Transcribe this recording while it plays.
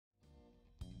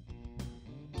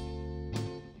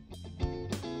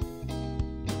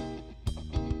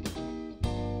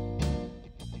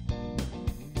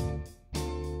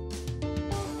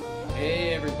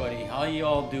Hey everybody, how you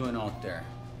all doing out there?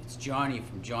 It's Johnny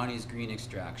from Johnny's Green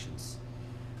Extractions.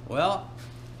 Well,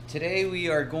 today we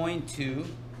are going to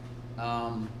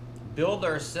build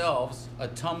ourselves a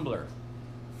tumbler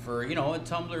for, a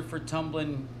tumbler for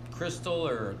tumbling crystal,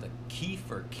 or the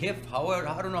keef or kif.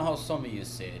 I don't know how some of you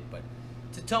say it, but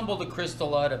to tumble the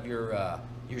crystal out of your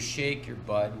shake, your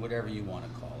bud, whatever you want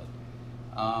to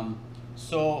call it.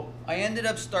 So I ended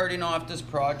up starting off this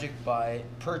project by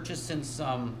purchasing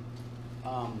some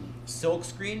silk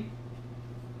screen.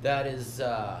 That is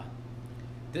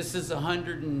this is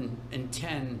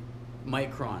 110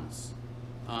 microns.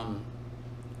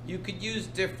 You could use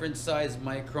different size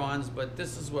microns, but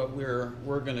this is what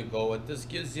we're gonna go with. This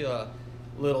gives you a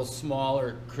little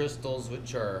smaller crystals,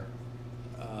 which are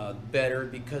better,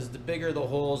 because the bigger the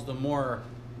holes, the more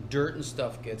dirt and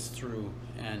stuff gets through,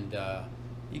 and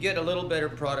you get a little better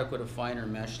product with a finer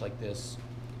mesh like this.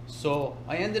 So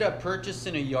I ended up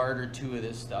purchasing a yard or two of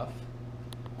this stuff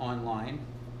online,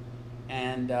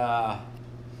 and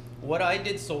what I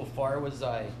did so far was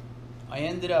I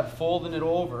ended up folding it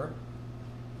over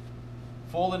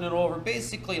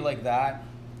basically like that,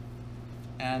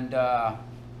 and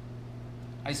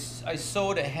I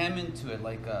sewed a hem into it,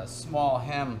 like a small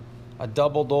hem, a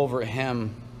doubled over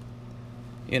hem.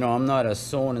 I'm not a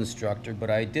sewing instructor, but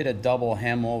I did a double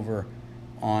hem over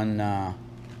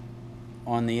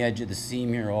on the edge of the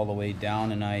seam here all the way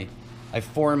down, and I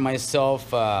formed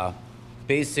myself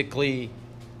basically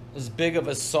as big of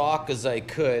a sock as I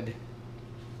could.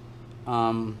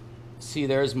 See,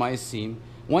 there's my seam.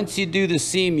 Once you do the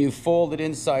seam, you fold it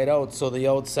inside out so the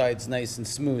outside's nice and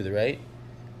smooth, right?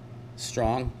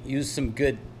 Strong. Use some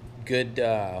good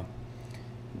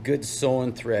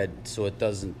sewing thread so it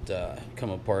doesn't come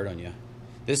apart on you.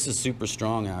 This is super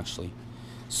strong, actually.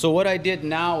 So what I did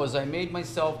now is I made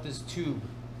myself this tube.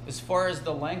 As far as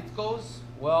the length goes,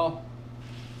 well,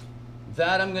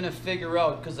 that I'm gonna figure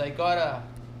out, because I gotta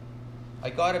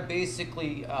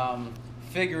basically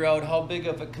figure out how big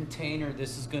of a container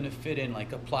this is gonna fit in,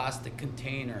 like a plastic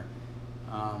container.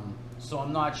 So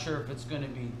I'm not sure if it's gonna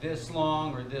be this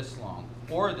long or this long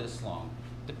or this long.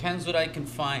 Depends what I can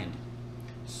find.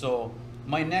 So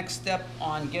my next step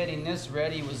on getting this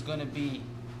ready was gonna be,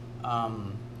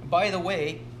 by the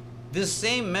way, this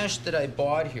same mesh that I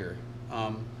bought here,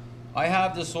 I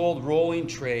have this old rolling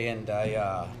tray, and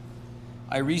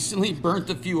I recently burnt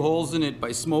a few holes in it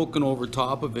by smoking over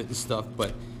top of it and stuff,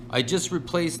 but I just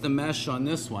replaced the mesh on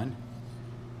this one,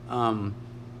 on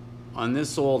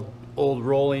this old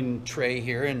rolling tray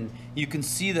here, and you can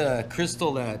see the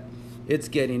crystal that it's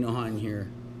getting on here.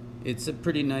 It's a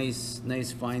pretty nice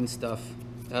fine stuff.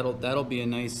 That'll be a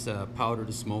nice powder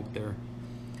to smoke there.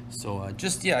 So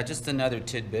just another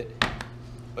tidbit.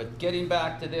 But getting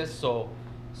back to this, so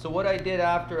what I did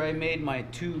after I made my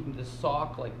tube, the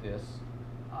sock like this,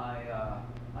 I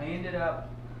ended up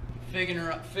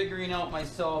figuring out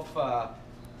myself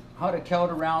how to count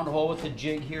a round hole with a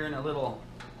jig here, and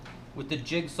with the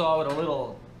jigsaw, with a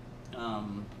little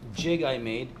jig I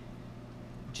made,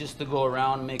 just to go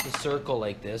around and make a circle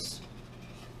like this.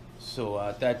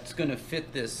 So that's gonna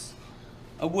fit this,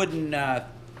 a wooden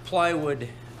plywood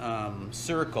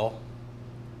circle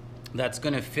that's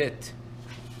gonna fit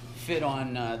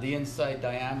on the inside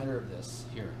diameter of this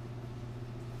here.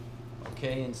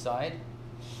 Okay, inside.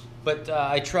 But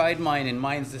I tried mine, and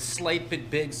mine's a slight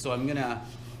bit big, so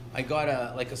I got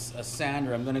a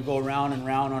sander. I'm gonna go round and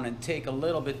round on it and take a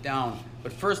little bit down.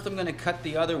 But first I'm gonna cut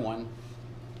the other one,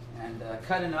 and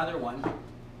cut another one,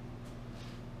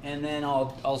 and then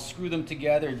I'll screw them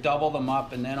together, double them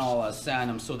up, and then I'll sand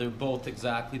them so they're both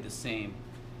exactly the same.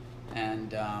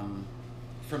 And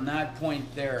from that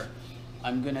point there,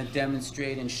 I'm gonna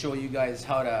demonstrate and show you guys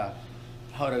how to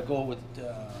go with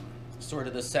sort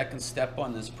of the second step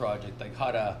on this project, like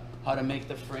how to make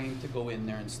the frame to go in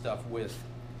there and stuff with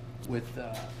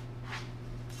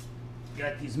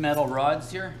got these metal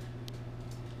rods here.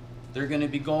 They're gonna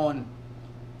be going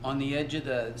on the edge of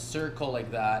the circle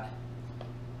like that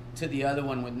to the other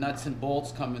one, with nuts and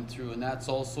bolts coming through, and that's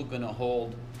also gonna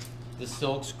hold the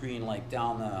silk screen like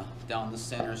down the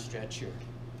center stretch here,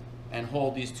 and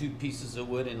hold these two pieces of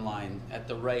wood in line at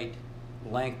the right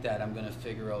length that I'm gonna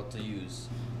figure out to use.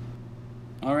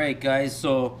 All right, guys,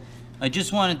 so I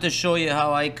just wanted to show you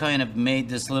how I kind of made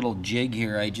this little jig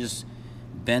here. I just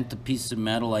bent a piece of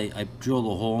metal. I drilled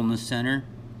a hole in the center,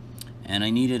 and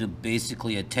I needed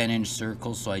basically a 10-inch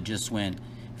circle, so I just went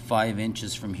 5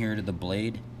 inches from here to the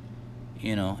blade,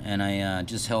 and I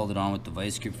just held it on with the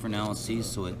vice grip for now, see,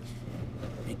 so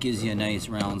it gives you a nice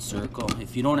round circle.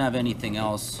 If you don't have anything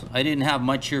else, I didn't have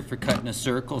much here for cutting a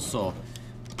circle, so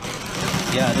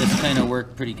Yeah, this kind of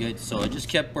worked pretty good, so I just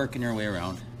kept working our way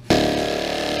around.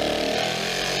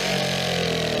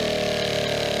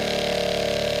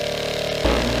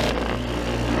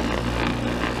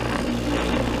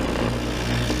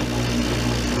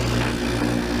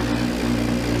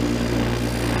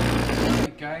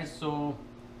 Alright guys, so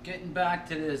getting back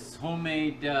to this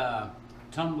homemade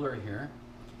tumbler here.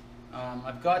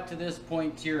 I've got to this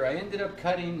point here. I ended up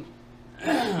cutting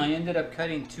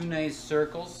two nice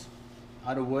circles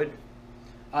out of wood.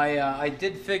 I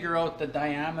did figure out the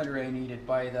diameter I needed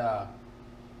by the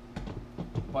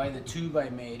tube I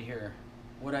made here.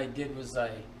 What I did was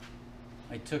I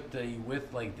took the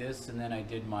width like this, and then I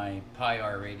did my pi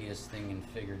r radius thing and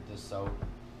figured this out.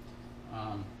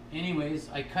 Anyways,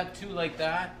 I cut two like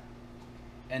that,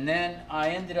 and then I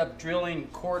ended up drilling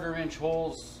 1/4-inch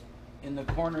holes in the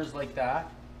corners like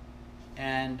that,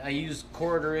 and I used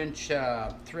 1/4-inch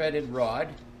threaded rod,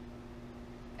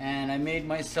 and I made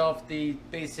myself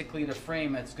basically the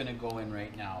frame that's going to go in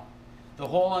right now. The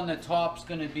hole on the top's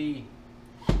going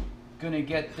to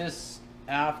get this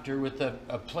after with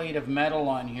a plate of metal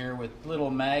on here with little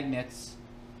magnets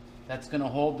that's going to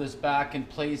hold this back in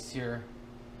place here.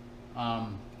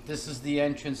 This is the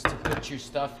entrance to put your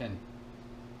stuff in.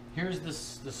 Here's the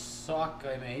sock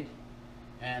I made,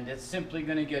 and it's simply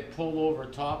going to get pulled over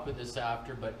top of this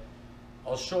after, but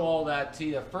I'll show all that to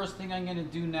you. First thing I'm going to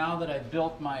do now that I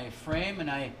built my frame, and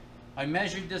I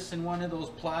measured this in one of those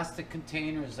plastic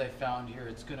containers I found here.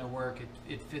 It's going to work.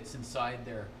 It fits inside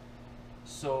there.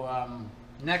 So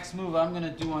next move I'm going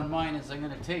to do on mine is I'm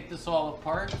going to take this all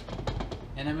apart,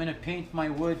 and I'm going to paint my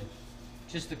wood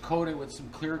just to coat it with some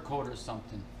clear coat or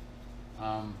something.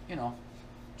 You know,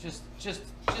 just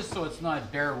so it's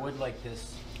not bare wood like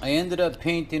this. I ended up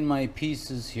painting my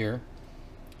pieces here.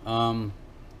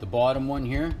 The bottom one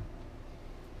here,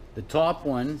 the top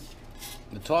one's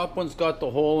got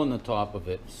the hole in the top of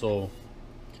it. So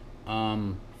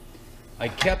I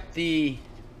kept the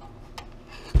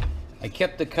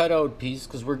cutout piece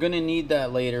because we're gonna need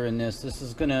that later in this. This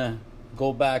is gonna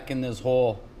go back in this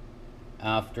hole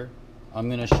after.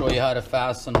 I'm gonna show you how to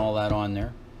fasten all that on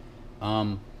there.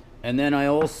 And then I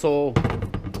also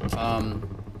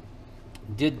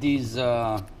did these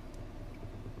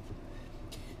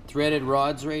threaded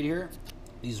rods right here.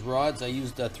 These rods, I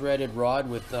used a threaded rod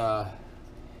with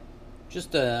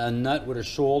just a nut with a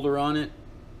shoulder on it.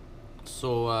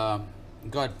 So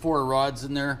got 4 rods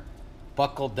in there,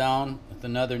 buckled down with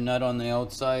another nut on the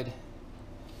outside.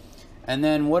 And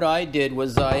then what I did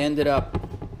was I ended up,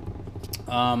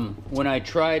 when I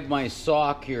tried my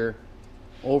sock here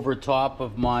over top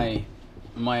of my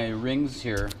rings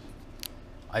here,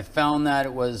 I found that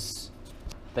it was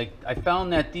I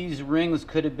found that these rings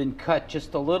could have been cut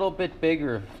just a little bit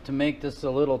bigger to make this a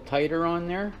little tighter on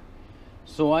there.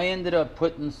 So I ended up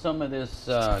putting some of this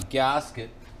gasket,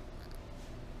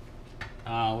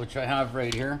 which I have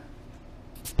right here.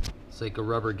 It's like a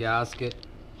rubber gasket.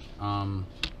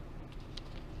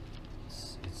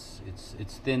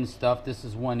 It's thin stuff. This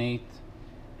is 1/8,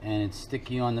 and it's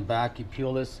sticky on the back. You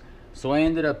peel this. So I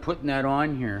ended up putting that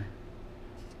on here,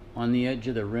 on the edge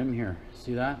of the rim here.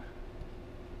 See that?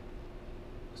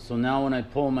 So now when I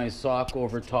pull my sock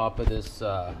over top of this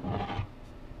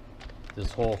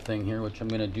this whole thing here, which I'm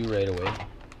going to do right away,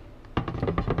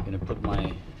 I'm going to put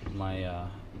my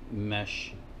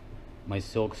mesh, my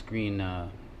silk screen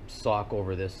sock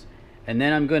over this, and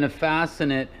then I'm going to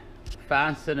fasten it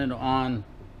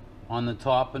on the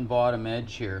top and bottom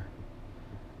edge here.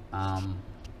 I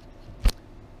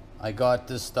got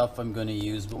this stuff I'm going to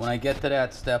use, but when I get to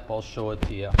that step I'll show it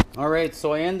to you. Alright,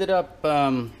 so I ended up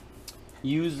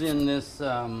using this,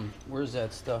 where's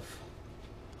that stuff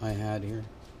I had here?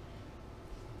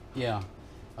 Yeah,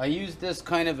 I used this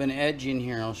kind of an edge in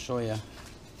here. I'll show you.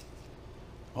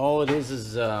 All it is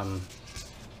it's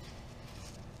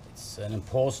an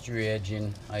upholstery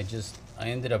edging. I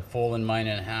ended up folding mine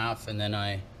in half, and then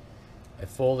I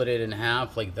folded it in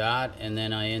half like that, and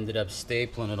then I ended up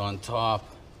stapling it on top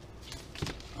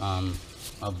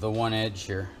of the one edge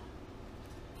here.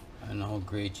 I don't know how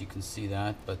great you can see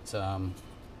that, but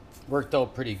worked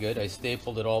out pretty good. I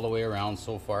stapled it all the way around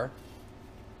so far.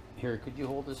 Here, could you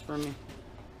hold this for me?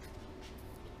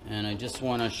 And I just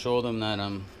want to show them that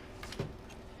I'm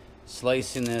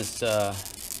slicing this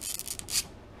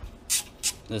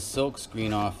this silk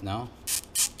screen off now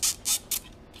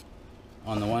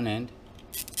on the one end.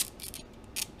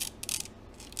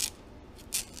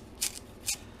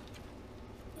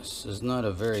 This is not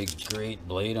a very great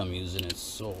blade I'm using. It's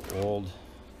so old.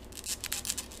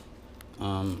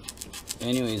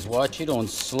 Anyways, watch you don't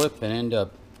slip and end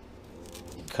up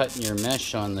cutting your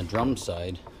mesh on the drum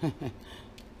side.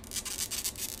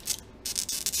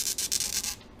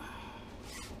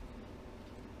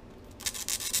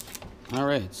 All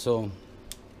right, so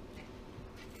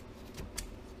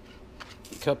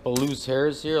a couple loose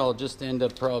hairs here. I'll just end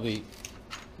up probably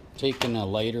taking a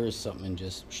lighter or something and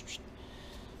just.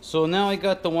 So now I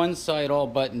got the one side all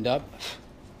buttoned up.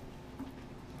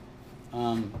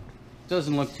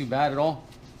 Doesn't look too bad at all.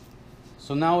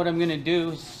 So now what I'm going to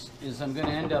do is I'm going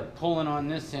to end up pulling on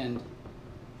this end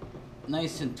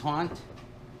nice and taut.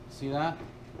 See that?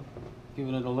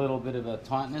 Giving it a little bit of a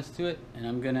tautness to it. And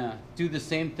I'm going to do the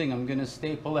same thing. I'm going to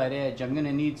staple that edge. I'm going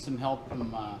to need some help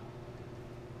from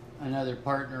another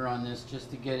partner on this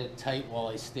just to get it tight while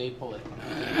I staple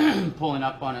it. Pulling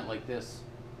up on it like this.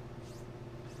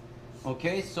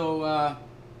 Okay, so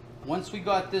once we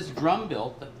got this drum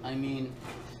built, I mean,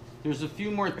 there's a few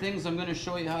more things I'm going to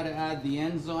show you how to add the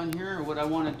ends on here, or what I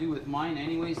want to do with mine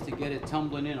anyways to get it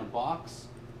tumbling in a box.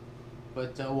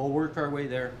 But we'll work our way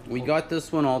there. We got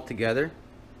this one all together.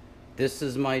 This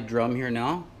is my drum here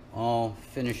now, all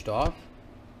finished off.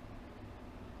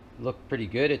 Look pretty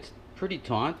good. It's pretty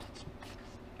taut. It's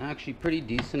actually pretty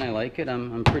decent. I like it.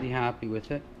 I'm pretty happy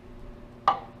with it.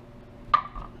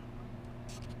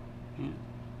 Yeah.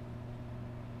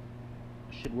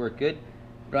 Should work good.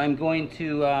 But I'm going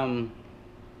to, I'm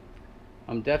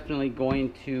definitely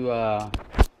going to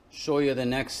show you the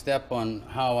next step on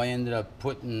how I ended up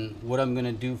putting, what I'm going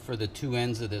to do for the two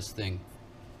ends of this thing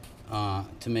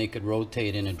to make it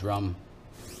rotate in a drum.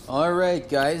 All right,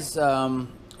 guys.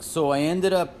 So I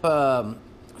ended up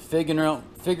figuring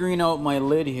out my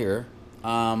lid here.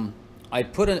 I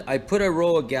put a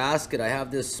row of gasket. I have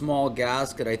this small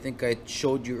gasket. I think I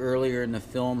showed you earlier in the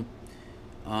film.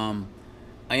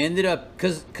 I ended up,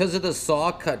 because of the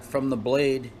saw cut from the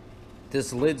blade,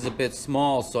 this lid's a bit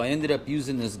small, so I ended up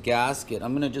using this gasket.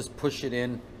 I'm gonna just push it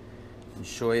in and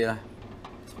show you.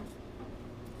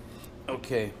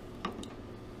 Okay.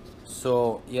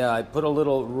 So yeah, I put a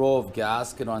little row of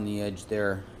gasket on the edge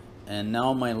there, and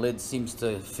now my lid seems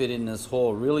to fit in this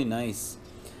hole really nice.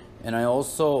 And I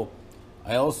also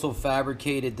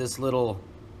fabricated this little,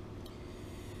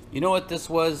 you know what this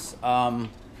was?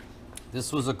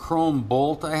 This was a chrome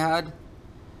bolt I had.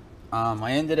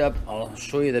 I ended up, I'll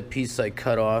show you the piece I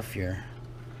cut off here.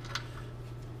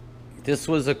 This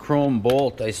was a chrome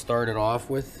bolt I started off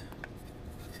with.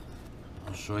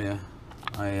 I'll show you.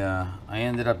 I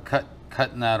ended up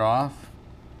cutting that off,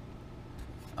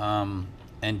 and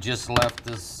just left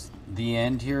the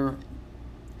end here.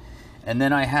 And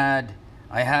then I had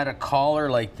a collar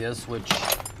like this, which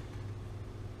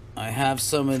I have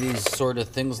some of these sort of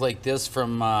things like this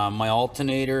from my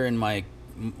alternator and my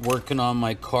working on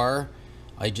my car.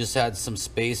 I just had some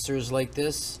spacers like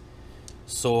this,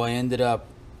 so I ended up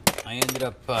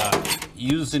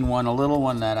using one, a little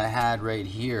one that I had right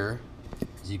here,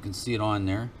 as you can see it on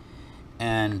there,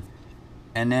 and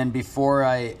then before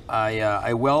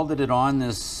I welded it on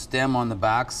this stem on the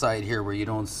back side here where you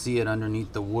don't see it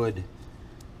underneath the wood,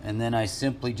 and then I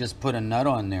simply just put a nut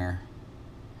on there.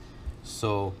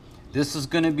 So this is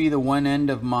going to be the one end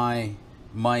of my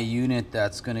unit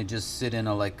that's going to just sit in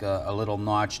a little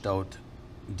notched out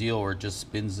deal where it just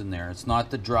spins in there. It's not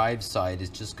the drive side,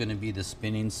 it's just going to be the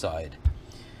spinning side.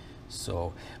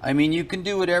 So I mean, you can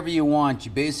do whatever you want.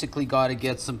 You basically got to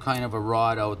get some kind of a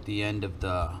rod out the end of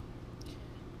the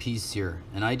piece here,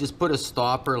 and I just put a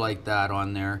stopper like that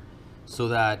on there so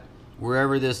that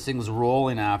wherever this thing's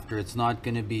rolling after, it's not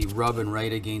going to be rubbing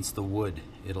right against the wood.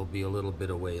 It'll be a little bit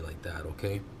away like that.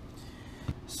 Okay,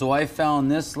 so I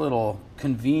found this little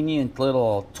convenient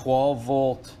little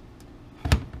 12-volt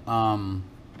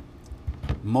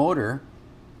motor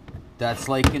that's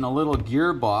like in a little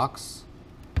gearbox.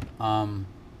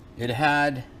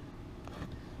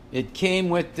 It came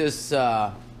with this,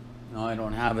 no, I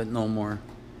don't have it no more.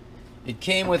 It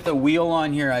came with a wheel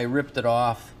on here. I ripped it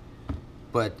off,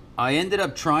 but I ended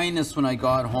up trying this when I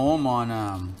got home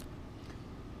on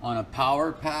a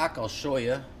power pack. I'll show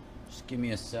you. Just give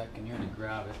me a second here to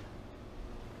grab it.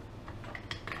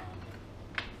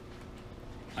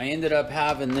 I ended up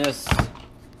having this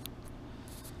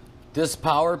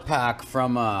power pack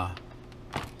from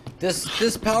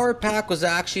this power pack was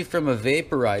actually from a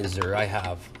vaporizer I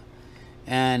have,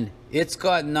 and it's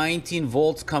got 19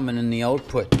 volts coming in the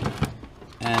output,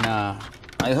 and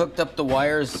I hooked up the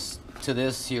wires to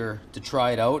this here to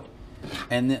try it out,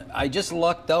 and I just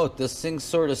lucked out. This thing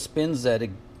sort of spins at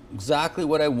exactly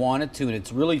what I want it to, and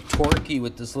it's really torquey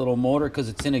with this little motor because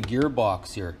it's in a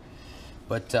gearbox here.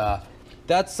 But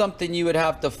that's something you would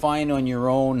have to find on your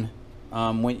own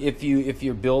if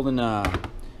you're building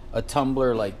a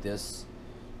tumbler like this.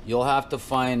 You'll have to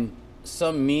find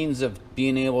some means of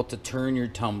being able to turn your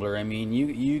tumbler. I mean,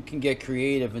 you can get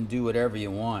creative and do whatever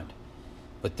you want.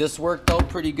 But this worked out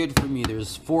pretty good for me.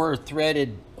 There's 4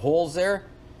 threaded holes there.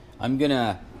 I'm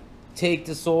gonna take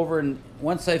this over, and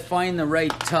once I find the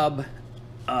right tub,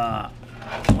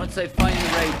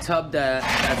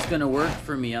 that's gonna work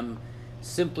for me, I'm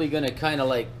simply gonna kind of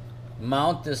like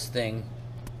mount this thing.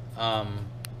 I'm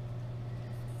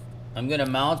gonna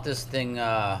mount this thing,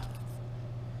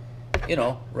 you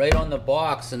know, right on the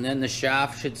box, and then the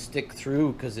shaft should stick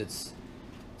through because it's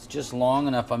just long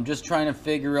enough. I'm just trying to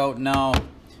figure out now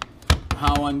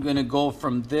how I'm gonna go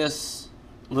from this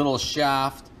little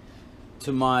shaft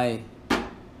to my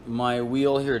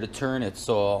wheel here to turn it.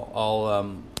 So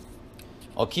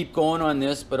I'll keep going on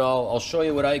this, but I'll show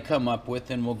you what I come up with,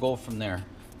 and we'll go from there.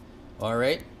 All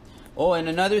right. Oh, and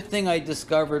another thing I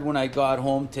discovered when I got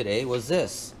home today was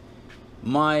this.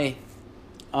 My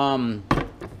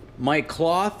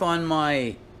cloth on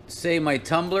my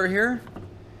tumbler here,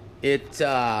 it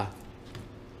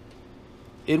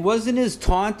wasn't as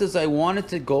taut as I wanted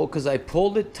to go, because I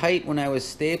pulled it tight when I was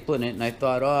stapling it, and I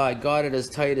thought, oh, I got it as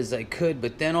tight as I could.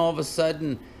 But then all of a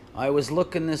sudden I was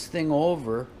looking this thing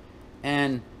over,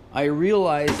 and I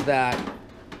realized that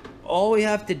all we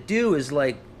have to do is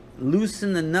like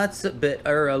loosen the nuts a bit,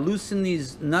 or loosen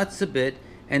these nuts a bit,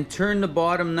 and turn the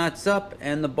bottom nuts up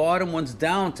and the bottom ones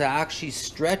down to actually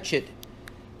stretch it,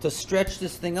 to stretch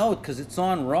this thing out, because it's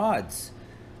on rods.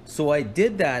 So I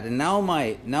did that, and now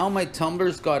my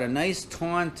tumbler's got a nice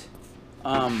taut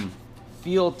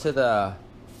feel to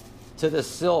the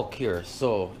silk here.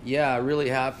 So yeah, really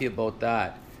happy about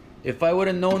that. If I would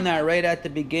have known that right at the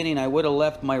beginning, I would have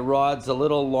left my rods a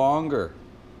little longer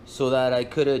so that I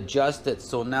could adjust it.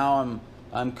 So now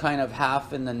I'm kind of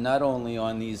half in the nut only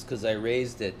on these because I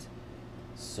raised it.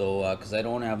 So because I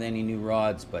don't have any new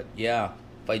rods. But yeah,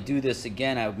 if I do this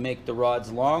again, I would make the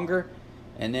rods longer,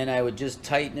 and then I would just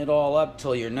tighten it all up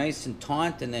till you're nice and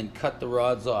taut, and then cut the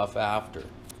rods off after.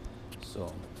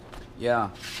 So yeah,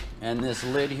 and this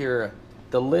lid here,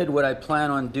 the lid, what I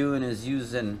plan on doing is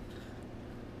using,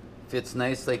 fits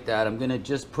nice like that. I'm gonna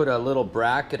just put a little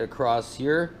bracket across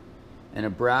here and a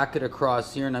bracket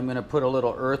across here, and I'm gonna put a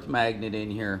little earth magnet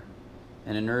in here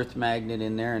and an earth magnet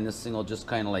in there, and this thing will just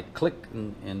kind of like click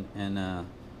and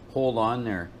hold on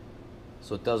there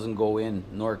so it doesn't go in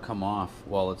nor come off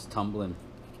while it's tumbling.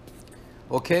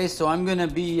 Okay, so I'm gonna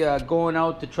be going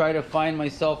out to try to find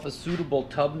myself a suitable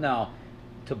tub now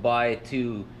to buy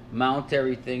to mount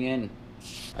everything in.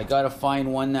 I gotta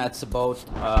find one that's about,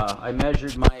 I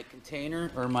measured my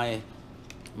container, or my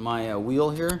wheel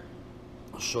here.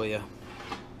 I'll show you.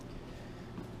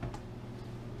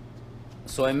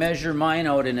 So I measure mine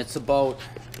out, and it's about,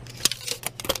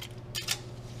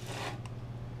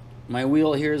 my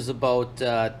wheel here is about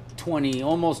 20,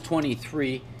 almost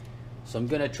 23. So I'm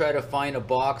gonna try to find a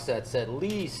box that's at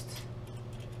least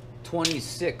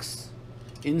 26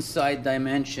 inside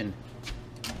dimension.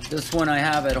 This one I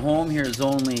have at home here is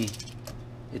only,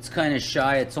 it's kind of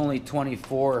shy, it's only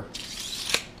 24.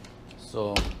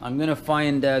 So I'm gonna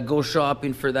find, go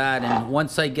shopping for that, and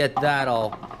once I get that,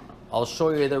 I'll show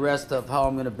you the rest of how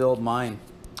I'm gonna build mine.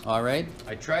 All right.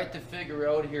 I tried to figure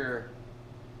out here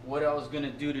what I was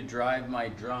gonna do to drive my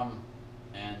drum,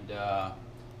 and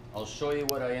I'll show you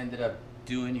what I ended up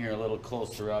doing here a little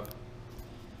closer up.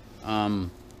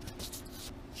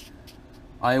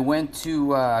 I went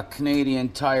to Canadian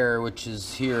Tire, which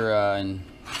is here, and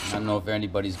I don't know if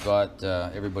anybody's got,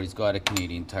 everybody's got a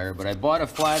Canadian Tire, but I bought a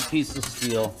flat piece of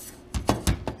steel.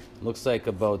 Looks like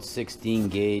about 16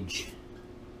 gauge.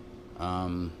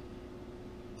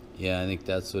 Yeah, I think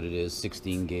that's what it is,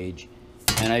 16 gauge.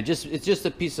 And it's just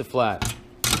a piece of flat.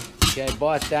 Okay, I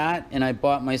bought that, and I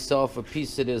bought myself a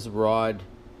piece of this rod,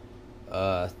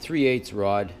 3/8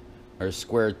 rod, or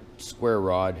square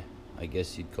rod, I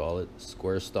guess you'd call it,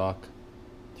 square stock,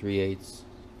 3/8.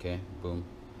 Okay, boom.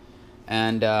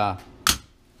 And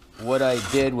what I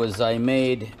did was I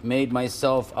made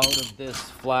myself, out of this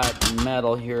flat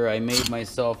metal here, I made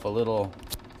myself a little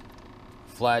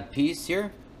flat piece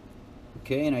here.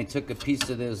 Okay, and I took a piece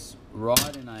of this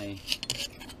rod, and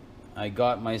I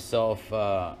got myself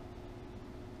a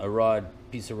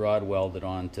piece of rod welded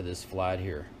onto this flat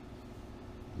here,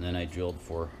 and then I drilled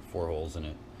four holes in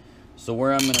it. So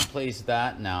where I'm going to place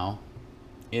that now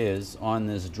is on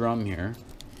this drum here,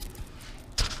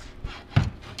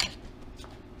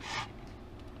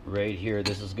 right here.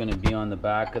 This is going to be on the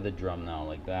back of the drum now,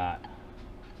 like that.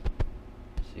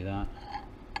 See that?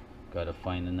 Got to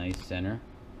find a nice center,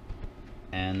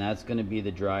 and that's going to be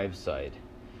the drive side.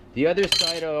 The other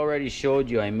side I already showed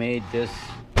you. I made this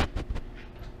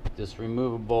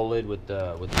removable lid with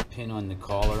the pin on the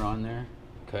collar on there.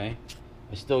 Okay,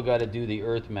 I still got to do the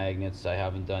earth magnets. I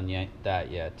haven't done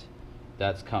that yet.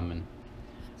 that's coming.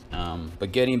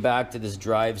 But getting back to this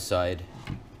drive side,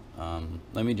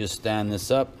 let me just stand this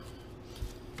up.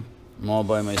 I'm all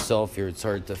by myself here. It's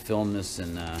hard to film this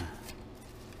and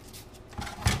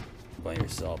by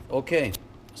yourself. Okay,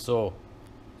 so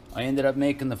I ended up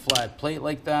making the flat plate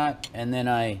like that, and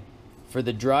then for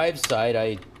the drive side,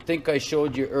 I think I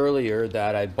showed you earlier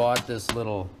that I bought this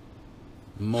little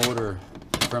motor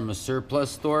from a surplus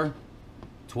store,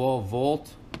 12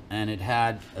 volt, and it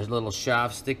had a little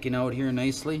shaft sticking out here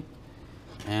nicely.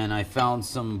 And I found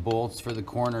some bolts for the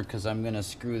corner because I'm gonna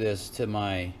screw this to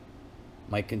my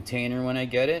container when I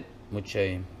get it, which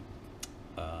I'm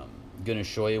gonna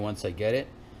show you once I get it.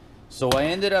 So I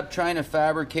ended up trying to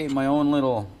fabricate my own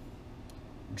little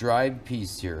drive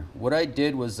piece here. What I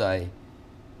did was I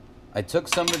took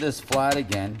some of this flat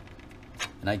again,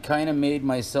 and I kind of made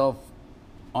myself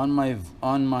on my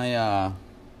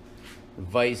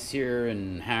vise here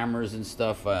and hammers and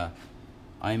stuff.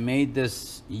 I made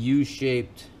this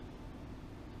U-shaped,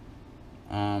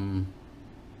 we'll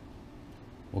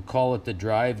call it the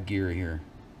drive gear here.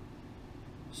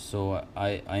 So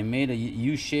I made a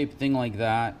U-shaped thing like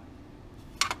that,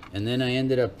 and then I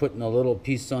ended up putting a little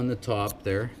piece on the top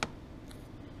there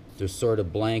to sort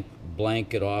of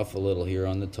blanket off a little here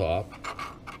on the top.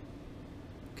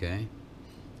 Okay,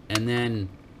 and then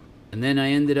I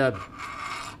ended up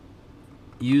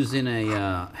using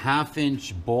a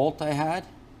 1/2-inch bolt I had,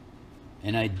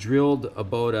 and I drilled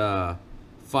about a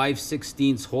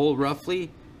 5/16 hole,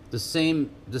 roughly the same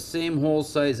hole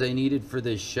size I needed for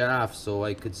this shaft, so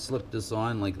I could slip this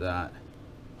on like that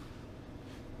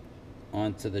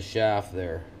onto the shaft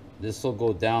there. This will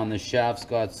go down. The shaft's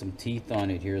got some teeth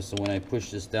on it here, so when I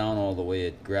push this down all the way,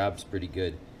 it grabs pretty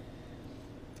good.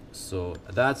 So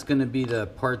that's going to be the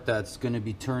part that's going to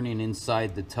be turning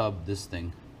inside the tub, this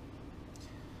thing.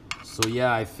 So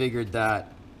yeah, I figured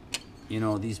that, you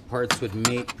know, these parts would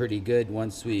mate pretty good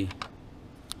once we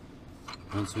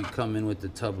come in with the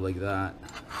tub like that.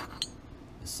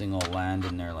 This thing will land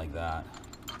in there like that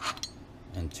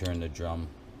and turn the drum,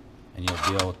 and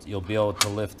you'll be able to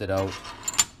lift it out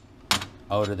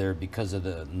of there because of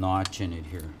the notch in it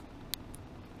here.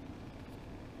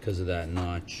 Because of that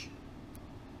notch,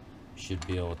 you should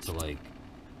be able to like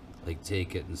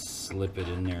take it and slip it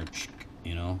in there,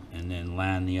 you know, and then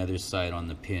land the other side on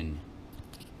the pin.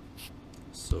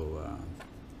 So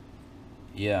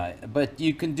yeah, but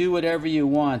you can do whatever you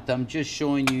want. I'm just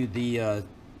showing you the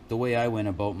way I went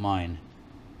about mine.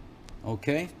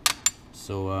 Okay,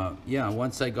 so yeah,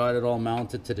 once I got it all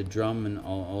mounted to the drum, and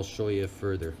I'll show you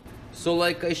further. So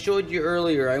like I showed you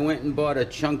earlier, I went and bought a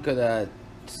chunk of that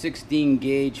 16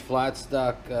 gauge flat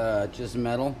stock just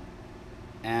metal,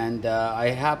 and I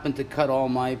happened to cut all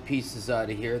my pieces out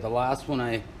of here. The last one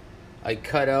I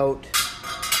cut out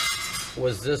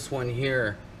was this one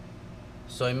here.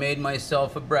 So I made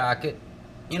myself a bracket.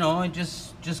 You know, I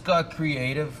just got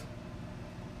creative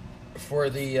for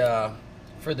the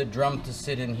drum to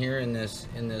sit in here in this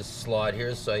slot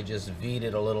here. So I just V'd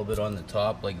it a little bit on the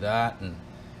top like that, and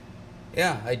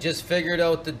yeah, I just figured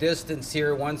out the distance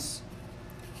here. Once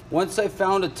I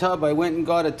found a tub, I went and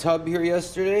got a tub here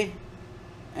yesterday,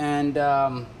 and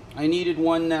I needed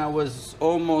one that was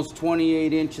almost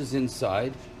 28 inches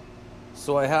inside.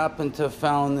 So I happened to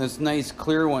found this nice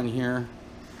clear one here.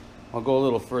 I'll go a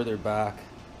little further back.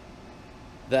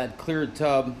 That clear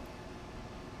tub,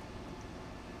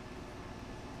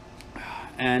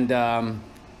 and I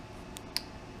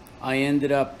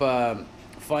ended up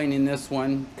finding this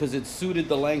one because it suited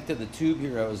the length of the tube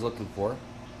here I was looking for.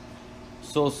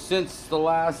 So since the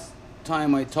last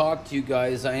time I talked to you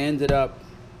guys, I ended up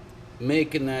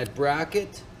making that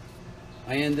bracket.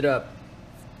 I ended up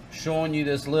showing you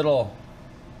this little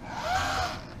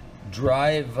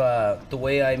drive, the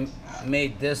way I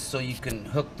made this, so you can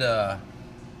hook the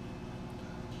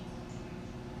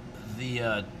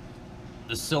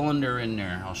cylinder in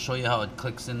there. I'll show you how it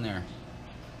clicks in there.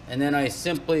 And then I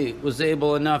simply was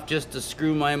able enough just to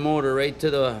screw my motor right to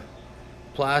the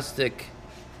plastic.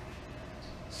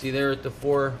 See there at the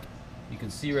 4, you can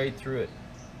see right through it.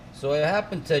 So I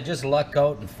happened to just luck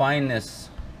out and find this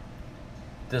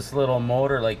little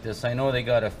motor like this. I know they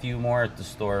got a few more at the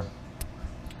store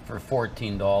for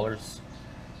 $14.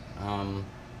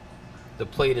 The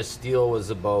plate of steel was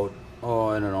about, oh,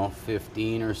 I don't know,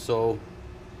 15 or so.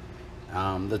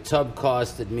 The tub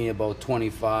costed me about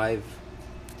 25,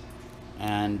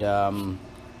 and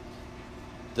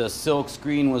the silk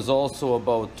screen was also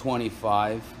about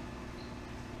 25.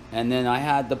 And then I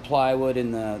had the plywood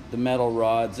and the metal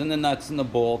rods and the nuts and the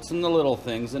bolts and the little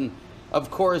things. And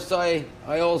of course I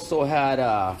also had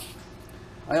a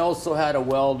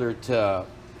welder to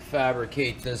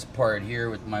fabricate this part here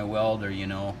with my welder, you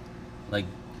know, like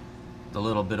the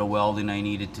little bit of welding I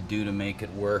needed to do to make it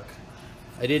work.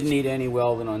 I didn't need any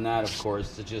welding on that, of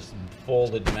course. It just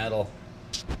folded metal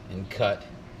and cut.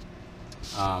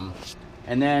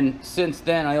 And then since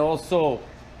then I also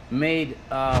made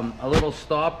a little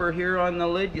stopper here on the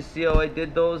lid. You see how I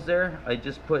did those there? I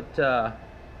just put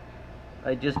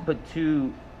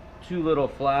two little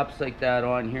flaps like that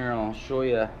on here. I'll show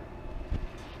you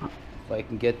if I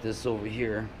can get this over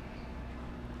here.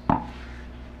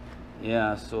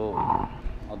 Yeah, so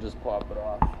I'll just pop it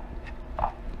off.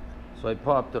 So I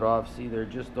popped it off. See, they're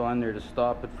just on there to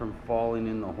stop it from falling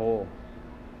in the hole.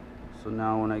 So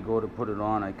now when I go to put it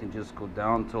on, I can just go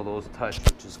down till those touch,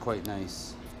 which is quite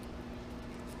nice.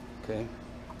 Okay.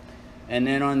 And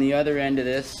then on the other end of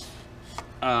this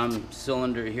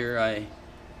cylinder here, I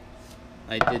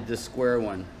did the square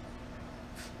one.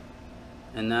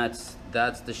 And that's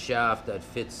the shaft that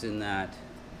fits in that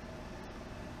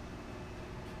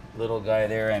little guy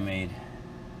there I made.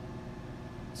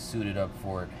 Suited up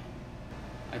for it.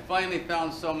 I finally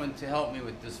found someone to help me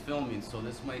with this filming, so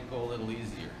this might go a little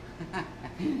easier.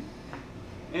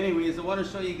 Anyways, I want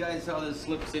to show you guys how this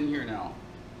slips in here now.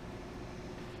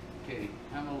 Okay,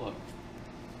 have a look.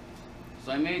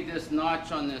 So I made this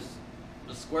notch on this,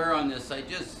 the square on this. I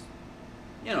just,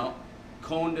 you know,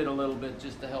 coned it a little bit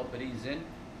just to help it ease in.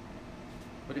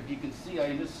 But if you can see,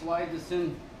 I just slide this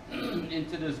in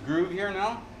into this groove here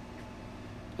now,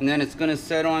 and then it's going to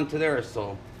set onto there.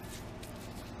 So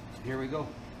here we go.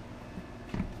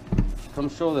 Come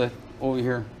show the over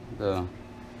here.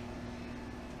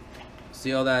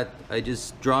 See how that, I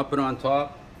just drop it on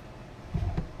top,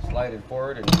 slide it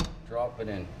forward and drop it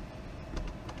in.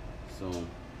 So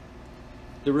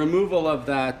the removal of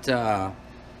that the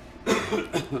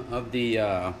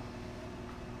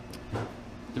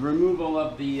removal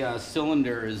of the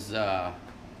cylinder is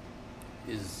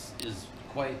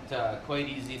quite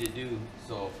easy to do.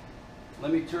 So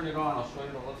let me turn it on. I'll show you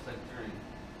what it looks like turning.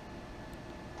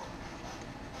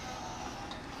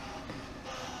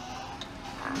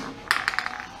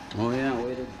 Oh yeah,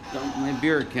 way to dump my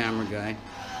beer, camera guy.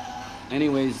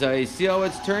 Anyways, I see how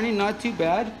it's turning. Not too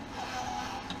bad.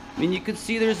 I mean, you can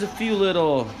see there's a few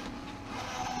little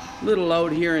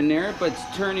out here and there, but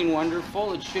it's turning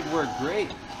wonderful. It should work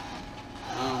great.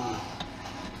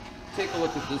 Take a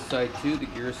look at this side too, the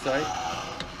gear side.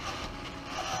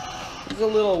 There's a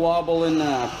little wobble in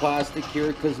the plastic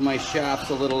here because my shaft's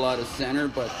a little out of center,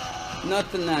 but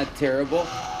nothing that terrible.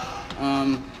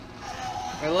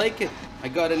 I like it. I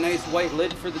got a nice white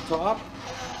lid for the top.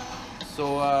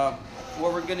 So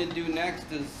what we're gonna do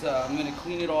next is I'm gonna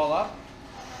clean it all up.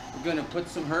 We're gonna put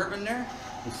some herb in there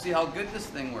and see how good this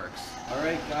thing works. All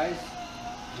right, guys,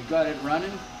 we got it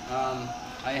running.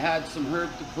 I had some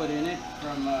herb to put in it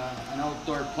from an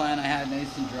outdoor plant I had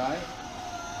nice and dry.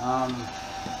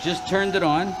 Just turned it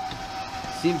on.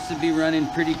 Seems to be running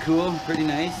pretty cool, pretty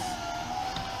nice.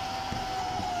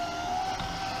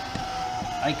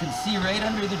 I can see right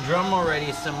under the drum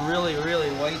already some really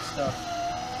white stuff.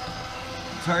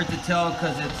 It's hard to tell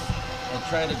because I'll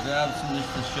try to grab some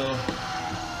just to show.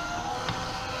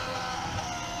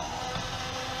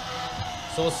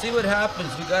 So we'll see what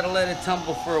happens. We gotta let it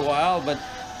tumble for a while, but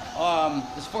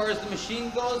as far as the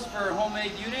machine goes for a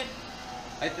homemade unit,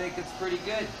 I think it's pretty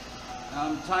good.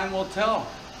 Time will tell.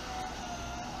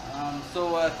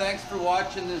 So thanks for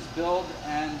watching this build,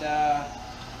 and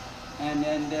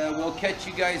we'll catch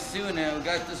you guys soon. We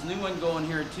got this new one going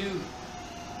here too.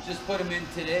 Just put them in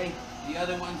today. The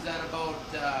other one's at about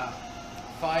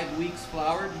 5 weeks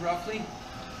flowered roughly,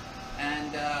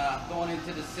 and going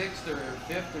into the 6th or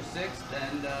 5th or 6th,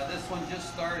 and this one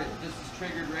just started. This is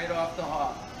triggered right off the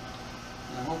hop,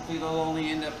 and hopefully they'll only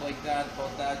end up like that,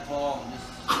 about that tall, and just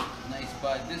nice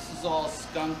bud. This is all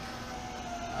skunk,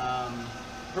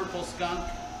 purple skunk,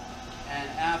 and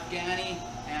Afghani,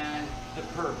 and the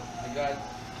perp. I got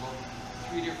about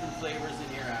 3 different flavors in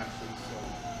here actually. So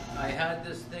I had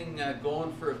this thing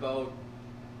going for about,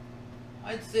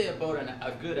 I'd say about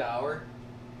a good hour,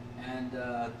 and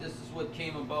this is what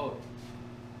came about.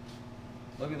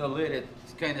 Look at the lid,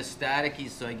 it's kind of staticky,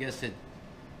 so I guess it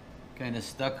kind of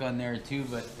stuck on there too,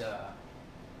 but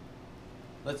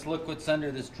let's look what's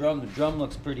under this drum. The drum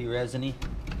looks pretty resiny.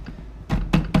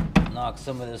 Knock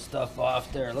some of this stuff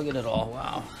off there. Look at it all,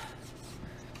 wow.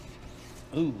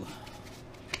 Ooh.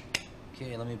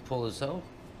 Okay, let me pull this out.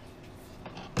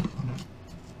 There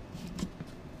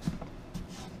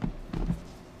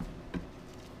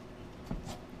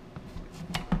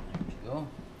we go.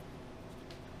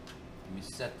 Let me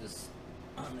set this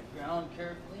on the ground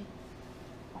carefully.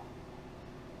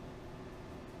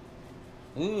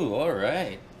 Ooh, all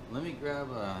right. Let me grab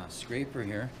a scraper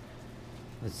here.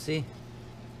 Let's see.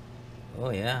 Oh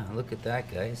yeah, look at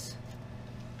that, guys.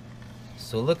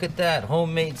 So look at that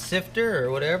homemade sifter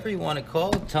or whatever you want to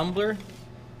call it, tumbler.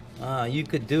 You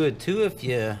could do it too if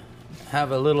you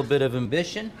have a little bit of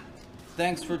ambition.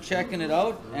 Thanks for checking it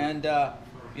out. And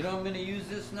you know what I'm going to use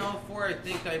this now for? I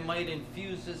think I might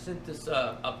infuse this into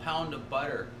a pound of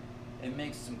butter and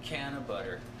make some can of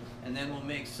butter. And then we'll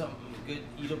make something good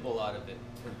eatable out of it.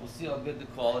 We'll see how good the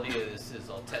quality of this is.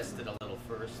 I'll test it a little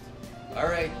first. All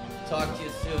right, talk to you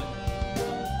soon.